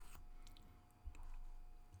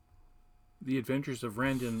The Adventures of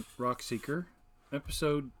Randon Rockseeker,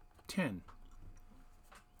 Episode 10.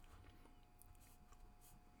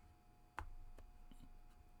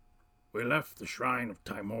 We left the Shrine of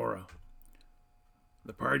Tymora.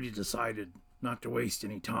 The party decided not to waste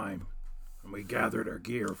any time, and we gathered our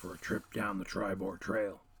gear for a trip down the Tribor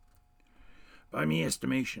Trail. By my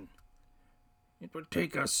estimation, it would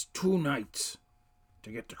take us 2 nights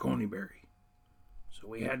to get to Coneybury, so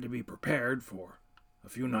we had to be prepared for a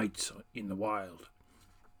few nights in the wild.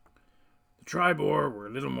 The Tribor were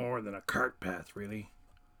little more than a cart path, really.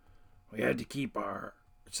 We had to keep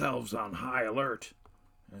ourselves on high alert,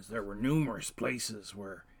 as there were numerous places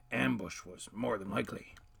where ambush was more than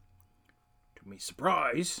likely. To my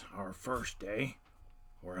surprise, our first day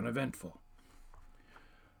were uneventful.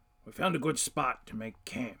 We found a good spot to make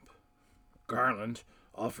camp. Garland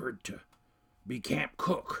offered to be camp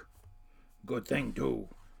cook. Good thing, too.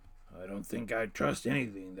 I don't think I'd trust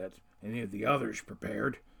anything that any of the others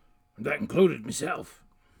prepared, and that included myself.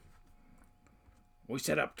 We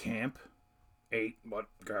set up camp, ate what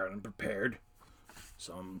Garland prepared,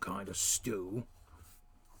 some kind of stew.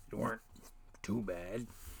 It weren't too bad.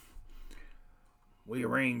 We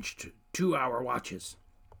arranged 2-hour watches.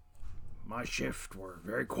 My shift were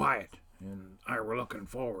very quiet, and I were looking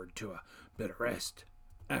forward to a bit of rest,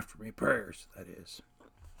 after me prayers, that is.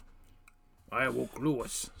 I awoke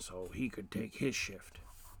Lewis so he could take his shift.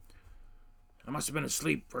 I must have been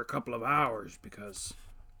asleep for a couple of hours because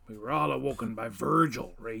we were all awoken by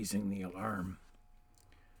Virgil raising the alarm.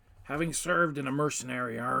 Having served in a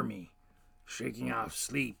mercenary army, shaking off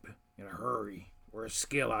sleep in a hurry were a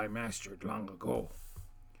skill I mastered long ago.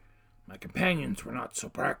 My companions were not so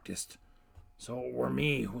practiced, so it were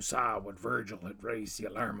me who saw what Virgil had raised the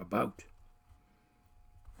alarm about.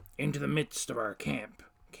 Into the midst of our camp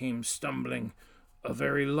came stumbling a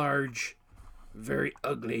very large, very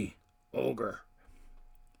ugly ogre.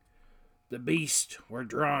 The beast were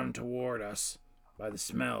drawn toward us by the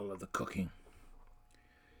smell of the cooking.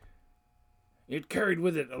 It carried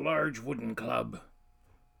with it a large wooden club,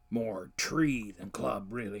 more tree than club,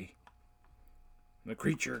 really. The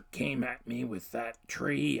creature came at me with that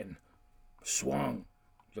tree and swung.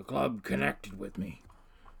 The club connected with me,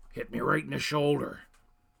 hit me right in the shoulder.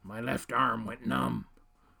 My left arm went numb.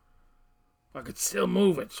 I could still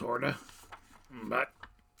move it, sorta, but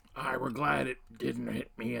I were glad it didn't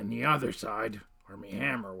hit me on the other side, or me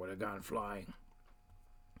hammer would have gone flying.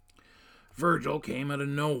 Virgil came out of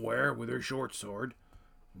nowhere with her short sword,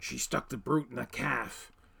 and she stuck the brute in the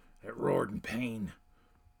calf. It roared in pain.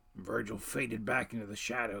 Virgil faded back into the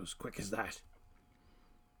shadows, quick as that.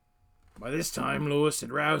 By this time, Lewis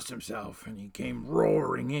had roused himself, and he came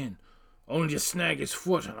roaring in, only to snag his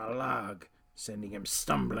foot on a log, sending him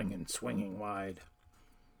stumbling and swinging wide.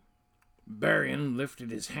 Barian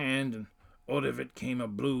lifted his hand, and out of it came a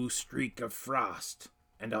blue streak of frost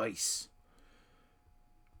and ice.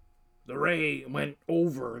 The ray went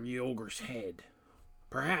over the ogre's head.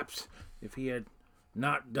 Perhaps, if he had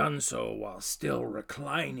not done so while still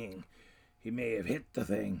reclining, he may have hit the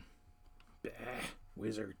thing. Bah,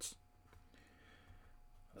 wizards.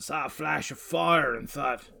 I saw a flash of fire and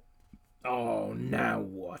thought, oh, now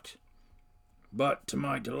what? But to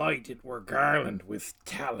my delight it were Garland with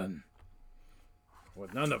Talon.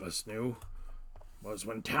 What none of us knew was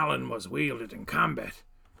when Talon was wielded in combat,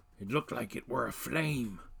 it looked like it were a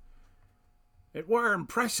flame. It were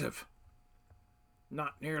impressive.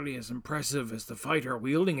 Not nearly as impressive as the fighter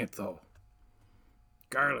wielding it, though.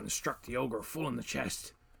 Garland struck the ogre full in the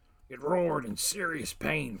chest. It roared in serious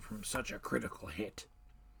pain from such a critical hit.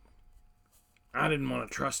 I didn't want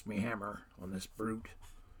to trust me hammer on this brute,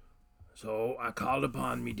 so I called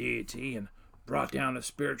upon me deity and brought down a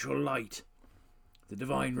spiritual light. The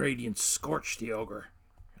divine radiance scorched the ogre,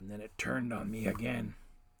 and then it turned on me again.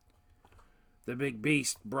 The big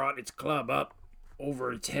beast brought its club up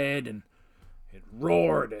over its head, and it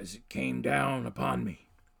roared as it came down upon me.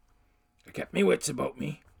 I kept me wits about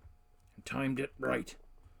me, and timed it right,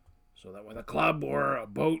 so that when the club were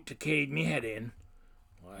about to cade me head in,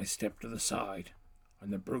 I stepped to the side,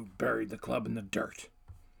 and the brute buried the club in the dirt.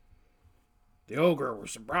 The ogre were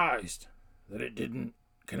surprised that it didn't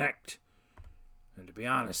connect, and to be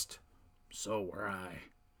honest, so were I.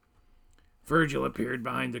 Virgil appeared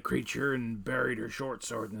behind the creature and buried her short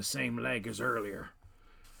sword in the same leg as earlier.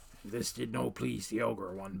 This did no please the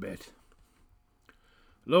ogre one bit.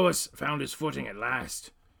 Lewis found his footing at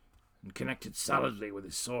last, and connected solidly with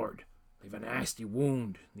his sword, leaving a nasty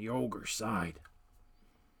wound in the ogre's side.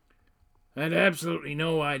 I had absolutely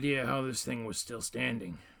no idea how this thing was still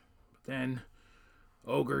standing, but then,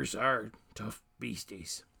 ogres are tough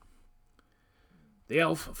beasties. The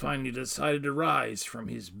elf finally decided to rise from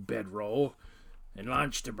his bedroll and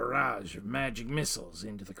launched a barrage of magic missiles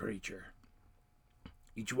into the creature.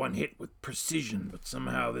 Each one hit with precision, but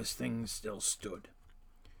somehow this thing still stood.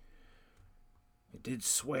 It did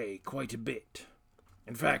sway quite a bit.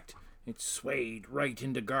 In fact, it swayed right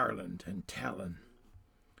into Garland and Talon.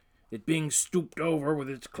 It being stooped over with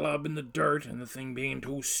its club in the dirt and the thing being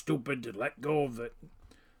too stupid to let go of it,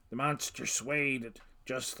 the monster swayed at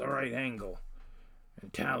just the right angle,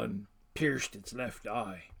 and Talon pierced its left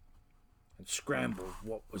eye and scrambled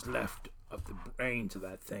what was left of the brains of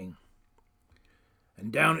that thing.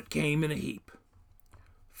 And down it came in a heap.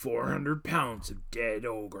 400 pounds of dead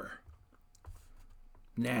ogre.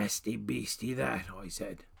 Nasty beastie that, I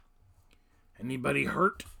said. Anybody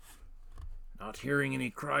hurt? Not hearing any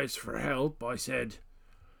cries for help, I said,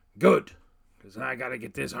 good, 'cause I gotta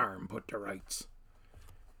get this arm put to rights.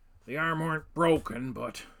 The arm weren't broken,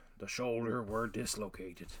 but the shoulder were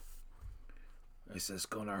dislocated. This is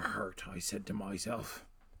gonna hurt, I said to myself.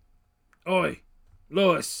 Oi,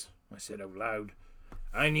 Lewis, I said out loud,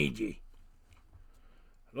 I need ye.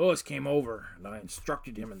 Lewis came over, and I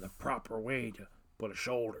instructed him in the proper way to put a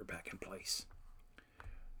shoulder back in place.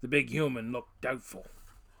 The big human looked doubtful,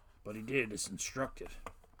 but he did as instructed.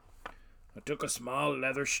 I took a small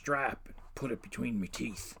leather strap and put it between my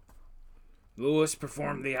teeth. Lewis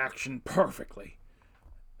performed the action perfectly,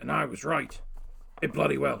 and I was right. It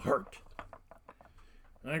bloody well hurt.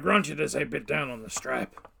 I grunted as I bit down on the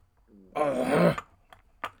strap.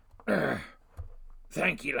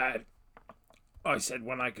 Thank ye, lad, I said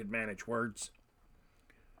when I could manage words.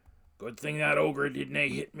 Good thing that ogre didn't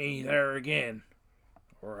hit me there again,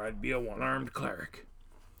 or I'd be a one-armed cleric.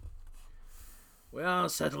 We all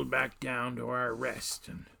settled back down to our rest,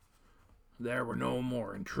 and there were no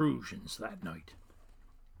more intrusions that night.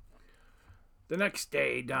 The next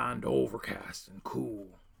day dawned overcast and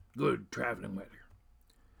cool, good traveling weather.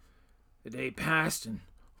 The day passed, and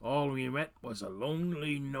all we met was a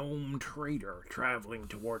lonely gnome trader traveling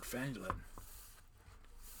toward Phandalin.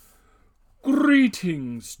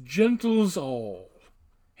 Greetings, gentles all,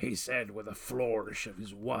 he said with a flourish of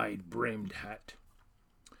his wide-brimmed hat.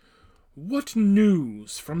 What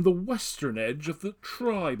news from the western edge of the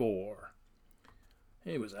Tribor?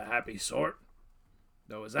 He was a happy sort,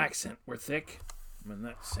 though his accent were thick, and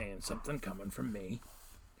that's saying something coming from me.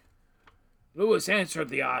 Lewis answered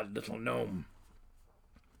the odd little gnome.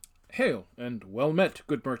 Hail, and well met,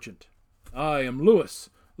 good merchant. I am Lewis,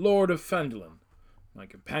 Lord of Phandalin. My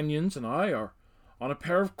companions and I are on a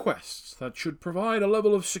pair of quests that should provide a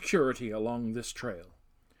level of security along this trail.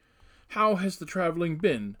 How has the traveling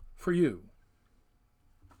been for you?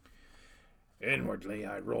 Inwardly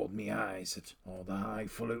I rolled me eyes at all the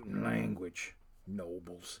highfalutin language,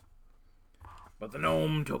 nobles. But the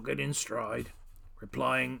gnome took it in stride,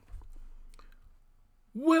 replying,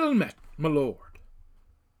 Well met, my lord.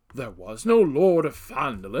 There was no lord of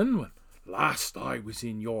Phandalin when last I was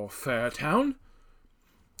in your fair town.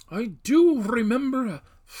 I do remember a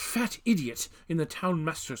fat idiot in the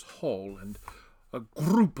townmaster's hall and a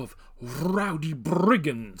group of rowdy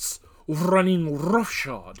brigands running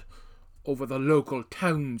roughshod over the local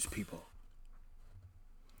townspeople.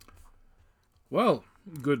 Well,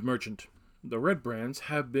 good merchant, the Red Brands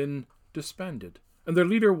have been disbanded, and their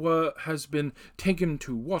leader has been taken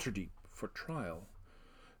to Waterdeep for trial.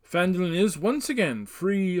 Phandalin is once again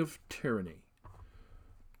free of tyranny.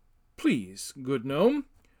 Please, good gnome,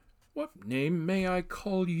 what name may I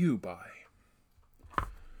call you by?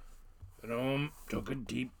 The gnome took a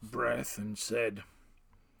deep breath and said,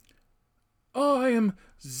 I am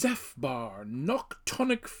Zephbar,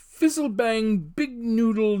 Noctonic Fizzlebang Big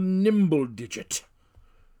Noodle Nimble Digit,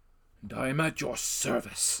 and I am at your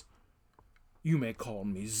service. You may call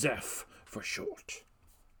me Zeph for short.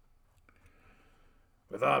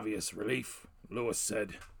 With obvious relief, Lewis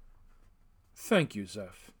said, Thank you,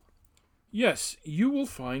 Zeph. Yes, you will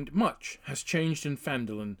find much has changed in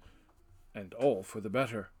Phandalin, and all for the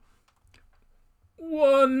better.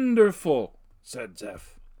 Wonderful, said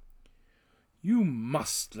Zeph. You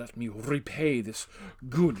must let me repay this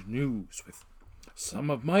good news with some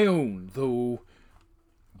of my own, though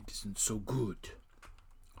it isn't so good.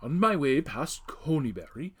 On my way past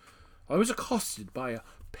Conyberry, I was accosted by a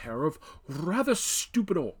pair of rather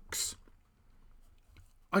stupid orcs.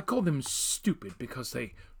 I call them stupid because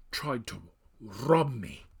they tried to rob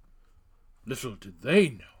me. Little did they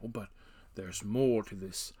know, but there's more to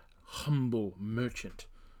this humble merchant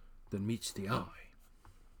than meets the eye.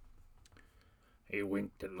 He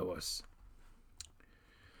winked at Lewis.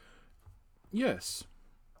 Yes,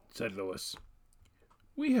 said Lewis.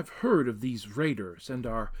 We have heard of these raiders and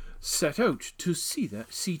are set out to see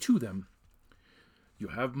to them. You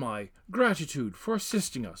have my gratitude for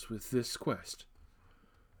assisting us with this quest.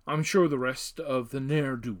 I'm sure the rest of the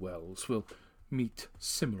ne'er-do-wells will meet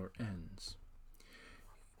similar ends."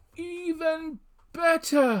 "Even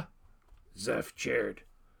better," Zeph cheered.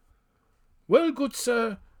 "Well, good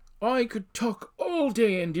sir, I could talk all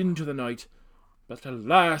day and into the night, but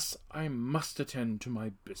alas, I must attend to my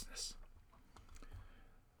business."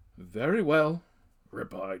 "Very well,"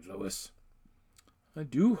 replied Lewis. "I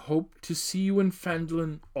do hope to see you in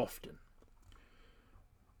Phandalin often."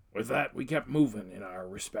 With that, we kept moving in our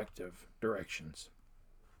respective directions.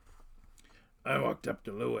 I walked up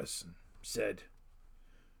to Lewis and said,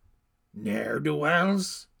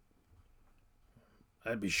 "Ne'er-do-wells?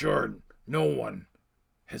 I'd be sure no one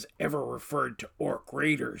has ever referred to orc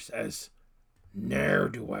raiders as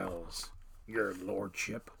ne'er-do-wells, your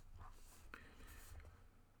lordship."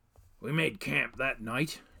 We made camp that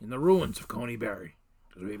night in the ruins of Coneyberry,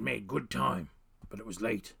 because we had made good time, but it was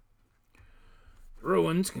late. The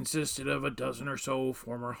ruins consisted of a dozen or so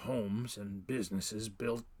former homes and businesses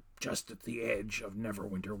built just at the edge of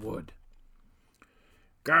Neverwinter Wood.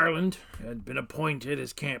 Garland had been appointed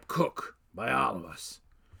as camp cook by all of us.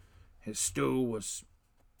 His stew was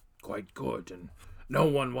quite good, and no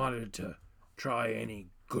one wanted to try any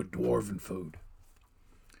good dwarven food.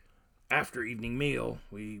 After evening meal,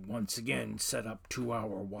 we once again set up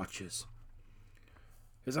 2-hour watches.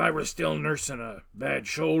 As I was still nursing a bad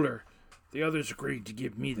shoulder, the others agreed to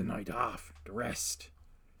give me the night off to rest,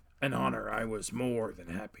 an honor I was more than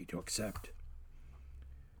happy to accept.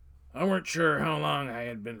 I weren't sure how long I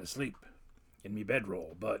had been asleep in me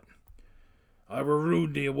bedroll, but I were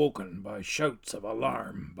rudely awoken by shouts of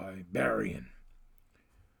alarm by Barian.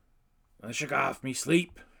 I shook off me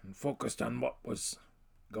sleep and focused on what was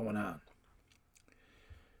going on.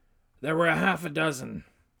 There were 6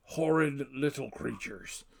 horrid little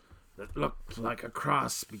creatures that looked like a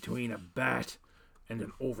cross between a bat and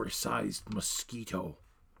an oversized mosquito.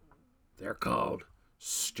 They're called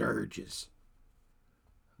sturges.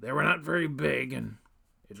 They were not very big, and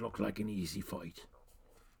it looked like an easy fight.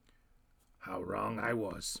 How wrong I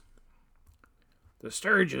was. The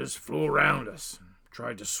sturges flew around us and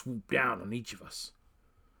tried to swoop down on each of us.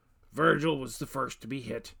 Virgil was the first to be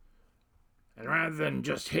hit, and rather than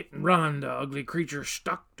just hit and run, the ugly creature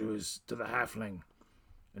stuck to the halfling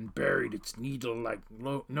and buried its needle-like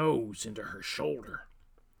nose into her shoulder.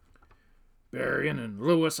 Barian and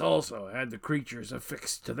Lewis also had the creatures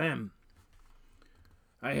affixed to them.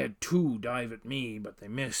 I had 2 dive at me, but they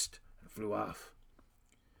missed and flew off.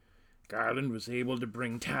 Garland was able to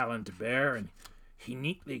bring Talon to bear, and he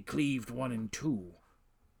neatly cleaved one in 2.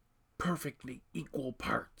 Perfectly equal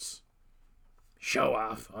parts. "Show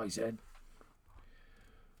off," I said.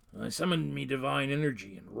 I summoned me divine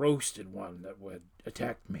energy and roasted one that would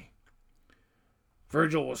attack me.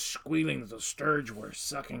 Virgil was squealing that the sturge were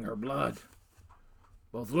sucking her blood.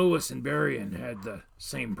 Both Lewis and Barian had the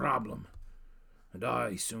same problem, and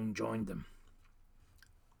I soon joined them.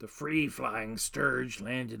 The free-flying sturge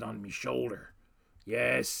landed on me shoulder.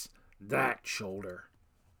 Yes, that shoulder,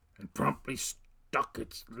 and promptly stuck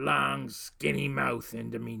its long, skinny mouth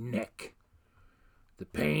into me neck. The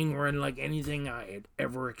pain were unlike anything I had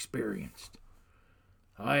ever experienced.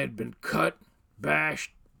 I had been cut,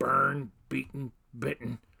 bashed, burned, beaten,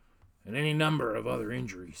 bitten, and any number of other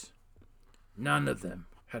injuries. None of them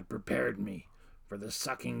had prepared me for the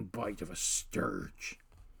sucking bite of a sturge.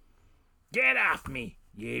 "Get off me,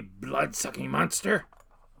 ye blood-sucking monster!"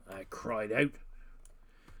 I cried out.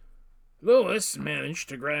 Lewis managed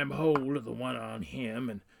to grab hold of the one on him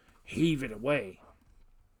and heave it away.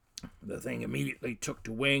 The thing immediately took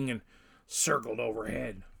to wing and circled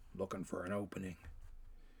overhead, looking for an opening.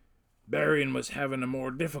 Barian was having a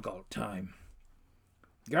more difficult time.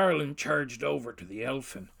 Garland charged over to the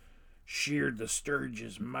elf and sheared the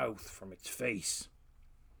sturge's mouth from its face.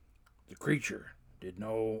 The creature did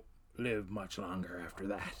not live much longer after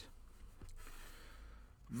that.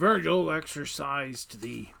 Virgil exorcised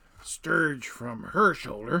the sturge from her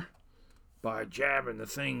shoulder by jabbing the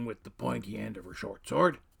thing with the pointy end of her short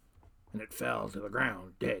sword, and it fell to the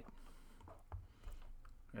ground dead.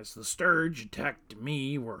 As the sturge attacked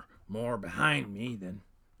me were more behind me than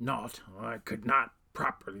not, I could not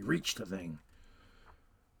properly reach the thing,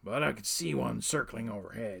 but I could see one circling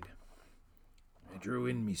overhead. I drew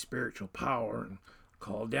in me spiritual power and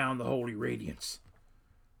called down the holy radiance.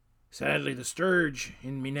 Sadly, the sturge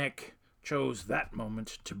in me neck chose that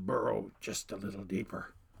moment to burrow just a little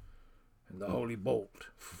deeper, and the holy bolt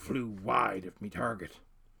flew wide of me target.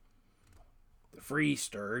 The free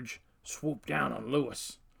sturge swooped down on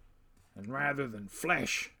Lewis, and rather than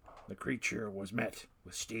flesh, the creature was met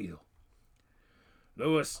with steel.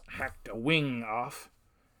 Lewis hacked a wing off,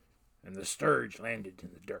 and the scourge landed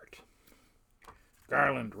in the dirt.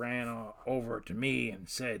 Garland ran over to me and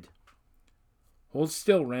said, "Hold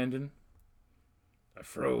still, Randon." I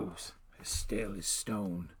froze, as still as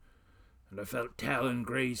stone, and I felt Talon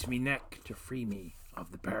graze me neck to free me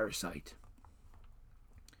of the parasite.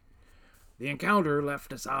 The encounter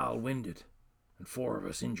left us all winded, and 4 of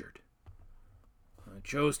us injured. I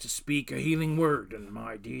chose to speak a healing word, and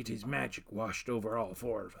my deity's magic washed over all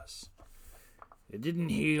 4 of us. It didn't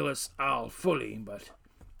heal us all fully, but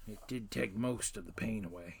it did take most of the pain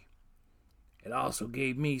away. It also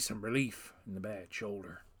gave me some relief in the bad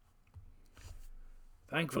shoulder.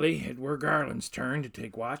 Thankfully, it were Garland's turn to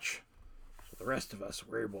take watch, so the rest of us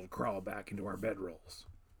were able to crawl back into our bedrolls.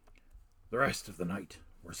 The rest of the night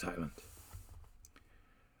were silent.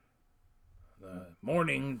 The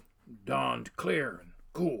morning dawned clear and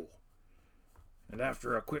cool, and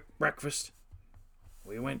after a quick breakfast,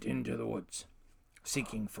 we went into the woods,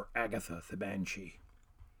 seeking for Agatha the Banshee.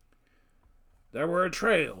 There were a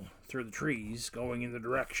trail through the trees going in the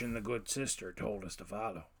direction the good sister told us to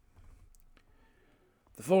follow.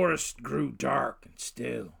 The forest grew dark and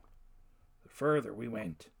still the further we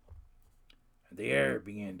went, and the air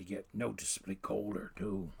began to get noticeably colder,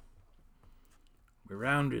 too. We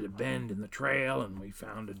rounded a bend in the trail, and we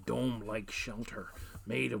found a dome-like shelter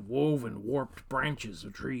made of woven, warped branches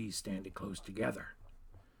of trees standing close together.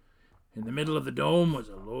 In the middle of the dome was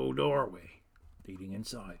a low doorway leading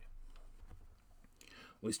inside.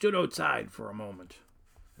 We stood outside for a moment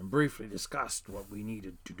and briefly discussed what we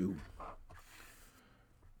needed to do.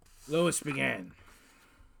 Lewis began.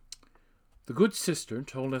 The good sister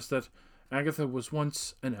told us that Agatha was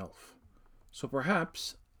once an elf, so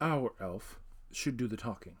perhaps our elf should do the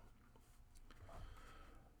talking.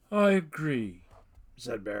 I agree,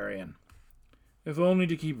 said Barian, if only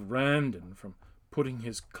to keep Randon from putting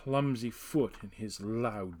his clumsy foot in his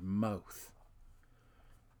loud mouth.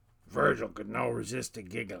 Virgil could no resist a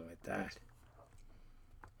giggle at that.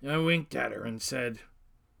 I winked at her and said,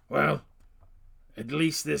 "Well, at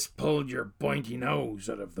least this pulled your pointy nose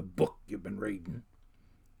out of the book you've been reading."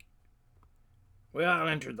 We all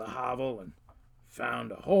entered the hovel and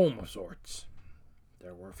found a home of sorts.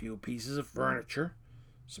 There were a few pieces of furniture,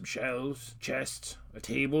 some shelves, chests, a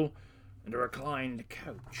table, and a reclined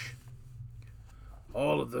couch.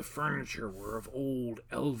 All of the furniture were of old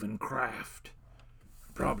elven craft,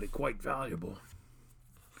 probably quite valuable.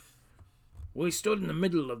 We stood in the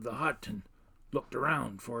middle of the hut and looked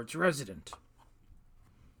around for its resident.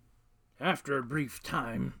 After a brief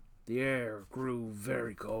time, the air grew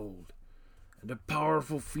very cold, and a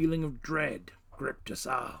powerful feeling of dread gripped us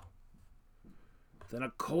all. Then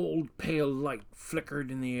a cold, pale light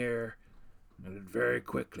flickered in the air, and it very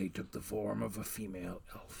quickly took the form of a female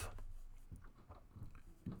elf.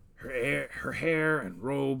 Her hair and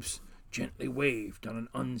robes gently waved on an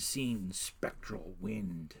unseen spectral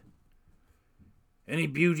wind. Any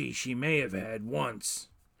beauty she may have had once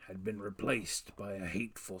had been replaced by a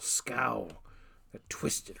hateful scowl that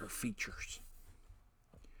twisted her features.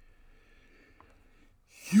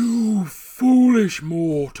 You foolish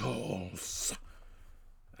mortals,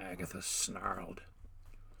 Agatha snarled.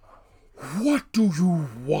 What do you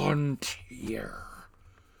want here?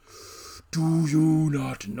 Do you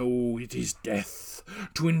not know it is death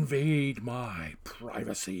to invade my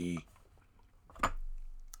privacy?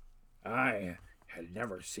 I had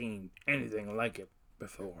never seen anything like it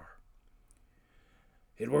before.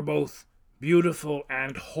 It were both beautiful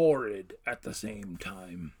and horrid at the same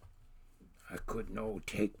time. I could no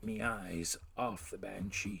take me eyes off the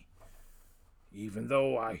Banshee, even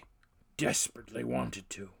though I desperately wanted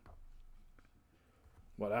to.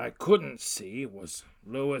 What I couldn't see was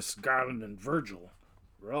Lewis, Garland, and Virgil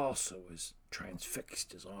were also as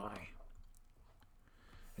transfixed as I.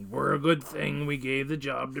 It were a good thing we gave the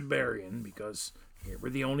job to Barian, because he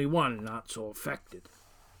were the only one not so affected.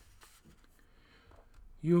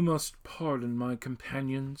 You must pardon my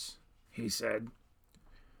companions, he said.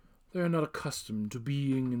 They are not accustomed to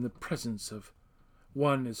being in the presence of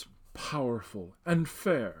one as powerful and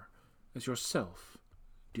fair as yourself,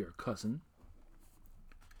 dear cousin.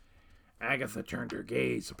 Agatha turned her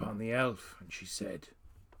gaze upon the elf, and she said,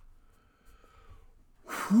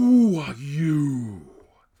 Who are you?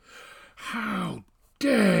 How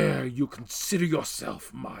dare you consider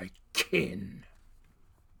yourself my kin?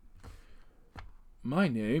 My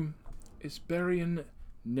name is Barian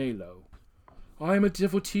Nalo. I am a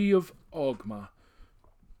devotee of Ogma,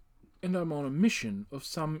 and I'm on a mission of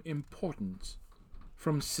some importance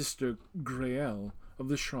from Sister Grael of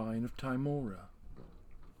the Shrine of Tymora.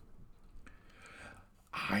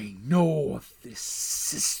 I know of this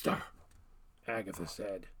sister, Agatha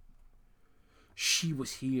said. She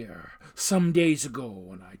was here some days ago,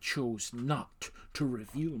 and I chose not to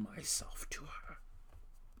reveal myself to her.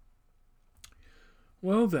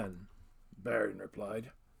 Well then, Barian replied,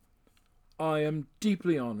 I am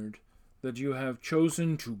deeply honored that you have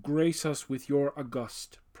chosen to grace us with your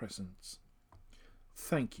august presence.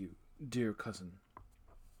 Thank you, dear cousin.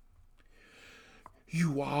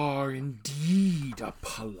 You are indeed a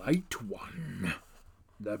polite one,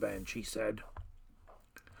 the Banshee said.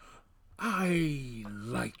 I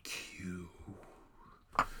like you.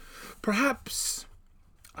 Perhaps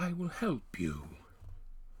I will help you.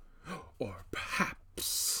 Or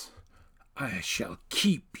perhaps I shall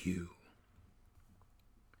keep you.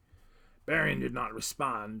 Barian did not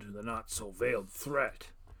respond to the not-so-veiled threat.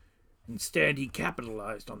 Instead, he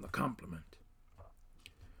capitalized on the compliment.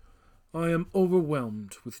 I am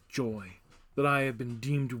overwhelmed with joy that I have been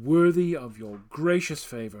deemed worthy of your gracious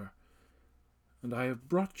favor, and I have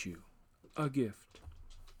brought you a gift.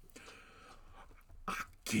 A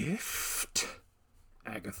gift?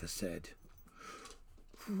 Agatha said.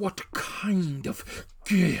 What kind of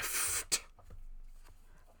gift?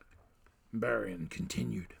 Barian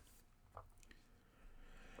continued.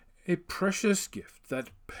 A precious gift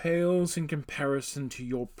that pales in comparison to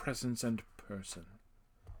your presence and person.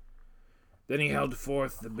 Then he held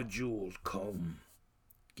forth the bejeweled comb,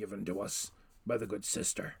 given to us by the good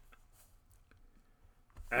sister.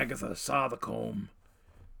 Agatha saw the comb,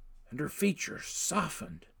 and her features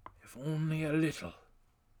softened, if only a little.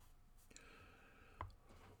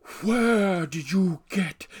 Where did you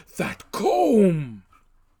get that comb?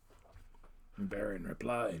 Barian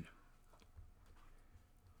replied.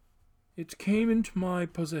 It came into my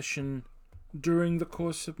possession during the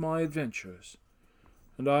course of my adventures,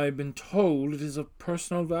 and I have been told it is of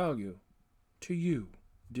personal value to you,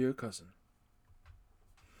 dear cousin.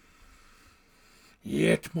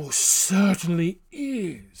 It most certainly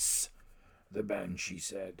is, the Banshee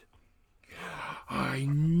said. I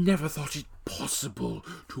never thought it possible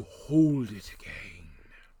to hold it again.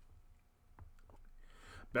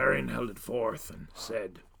 Barian held it forth and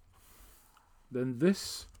said, Then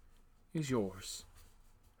this is yours,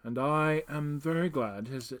 and I am very glad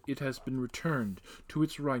it has been returned to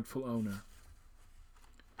its rightful owner.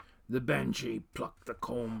 The Banshee plucked the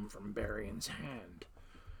comb from Barian's hand,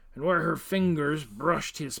 and where her fingers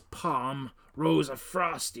brushed his palm rose a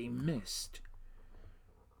frosty mist.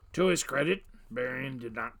 To his credit, Barian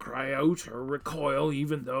did not cry out or recoil,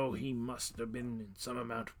 even though he must have been in some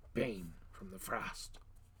amount of pain from the frost.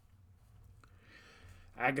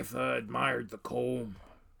 Agatha admired the comb,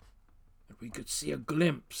 and we could see a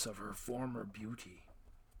glimpse of her former beauty.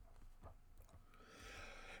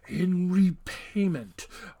 In repayment,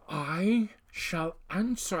 I shall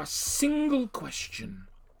answer a single question.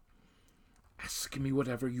 Ask me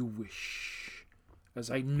whatever you wish,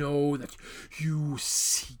 as I know that you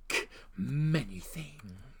seek many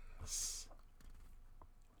things.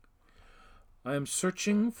 I am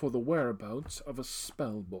searching for the whereabouts of a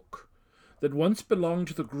spell book that once belonged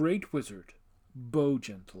to the great wizard,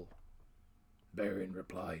 Bowgentle, Barian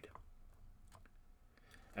replied.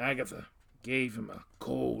 Agatha gave him a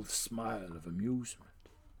cold smile of amusement.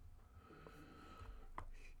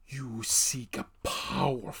 You seek a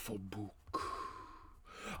powerful book.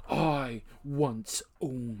 I once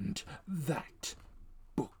owned that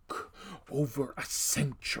book over a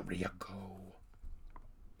century ago.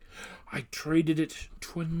 I traded it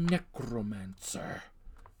to a necromancer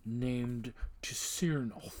named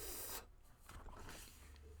Tisirnoth.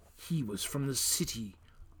 He was from the city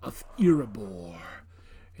of Erebor,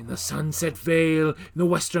 in the Sunset Vale, in the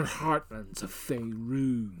western heartlands of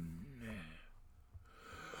Faerun.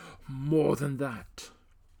 More than that,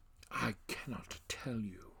 I cannot tell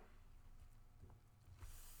you.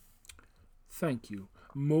 Thank you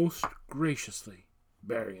most graciously,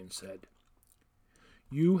 Barian said.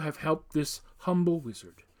 You have helped this humble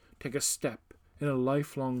wizard take a step in a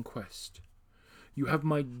lifelong quest. You have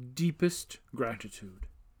my deepest gratitude.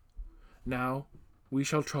 Now we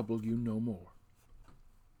shall trouble you no more.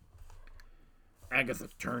 Agatha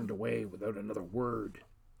turned away without another word,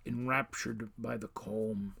 enraptured by the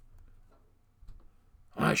comb.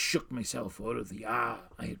 I shook myself out of the awe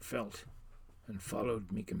I had felt and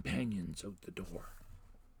followed me companions out the door.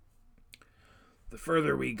 The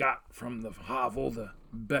further we got from the hovel, the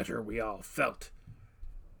better we all felt.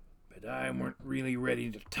 But I weren't really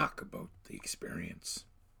ready to talk about the experience.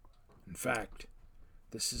 In fact,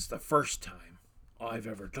 this is the first time I've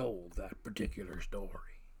ever told that particular story.